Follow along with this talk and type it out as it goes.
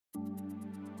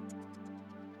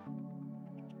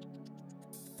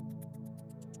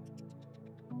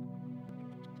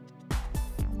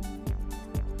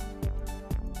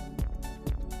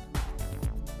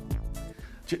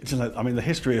You know, I mean, the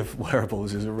history of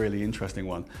wearables is a really interesting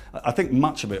one. I think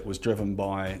much of it was driven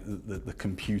by the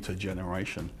computer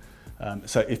generation.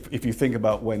 So if you think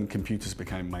about when computers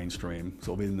became mainstream,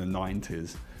 sort of in the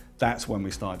 90s, that's when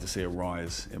we started to see a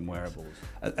rise in wearables.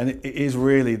 And it is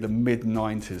really the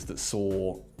mid-90s that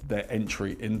saw their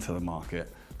entry into the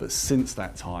market. But since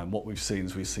that time, what we've seen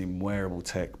is we've seen wearable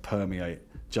tech permeate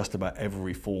just about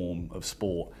every form of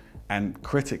sport, and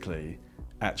critically,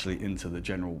 actually into the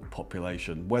general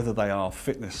population, whether they are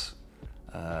fitness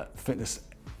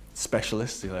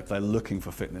specialists, you know, if they're looking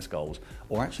for fitness goals,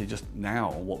 or actually just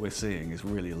now what we're seeing is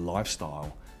really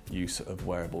lifestyle use of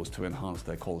wearables to enhance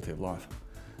their quality of life.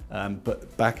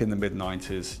 But back in the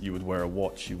mid-90s, you would wear a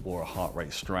watch, you wore a heart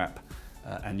rate strap,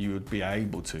 and you would be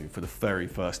able to, for the very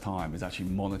first time, is actually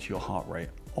monitor your heart rate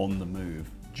on the move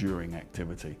during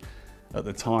activity. At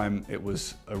the time, it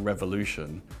was a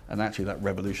revolution, and actually that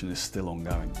revolution is still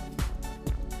ongoing.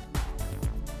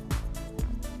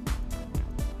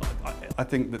 I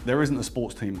think that there isn't a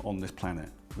sports team on this planet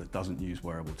that doesn't use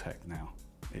wearable tech now.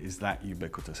 It is that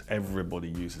ubiquitous. Everybody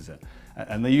uses it.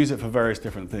 And they use it for various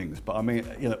different things. But I mean,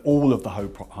 you know, all of the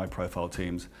high-profile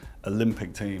teams,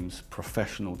 Olympic teams,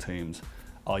 professional teams,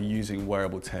 are using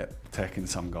wearable tech in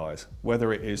some guise,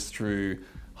 whether it is through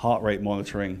heart rate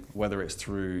monitoring, whether it's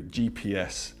through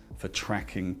GPS for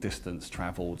tracking distance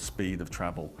traveled, speed of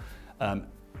travel,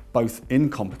 both in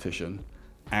competition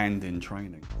and in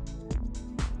training.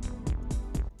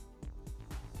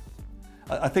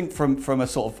 I think from a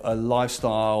sort of a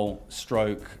lifestyle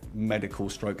stroke, medical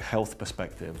stroke health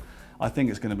perspective, I think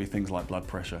it's going to be things like blood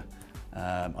pressure.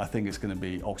 I think it's going to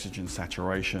be oxygen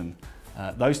saturation,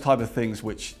 those type of things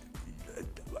which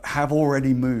have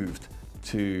already moved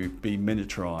to be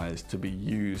miniaturized, to be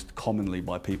used commonly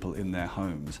by people in their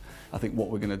homes. I think what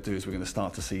we're going to do is we're going to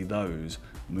start to see those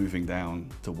moving down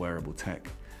to wearable tech.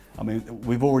 I mean,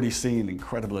 we've already seen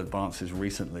incredible advances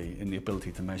recently in the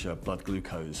ability to measure blood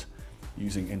glucose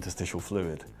using interstitial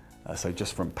fluid. So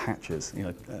just from patches, you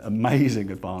know,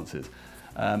 amazing advances.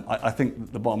 I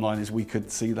think the bottom line is we could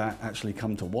see that actually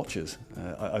come to watches.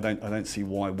 I don't see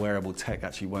why wearable tech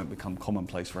actually won't become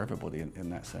commonplace for everybody in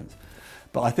that sense.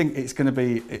 But I think it's going to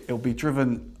be, it'll be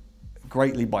driven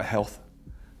greatly by health,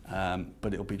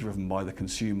 but it'll be driven by the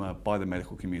consumer, by the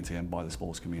medical community, and by the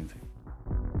sports community.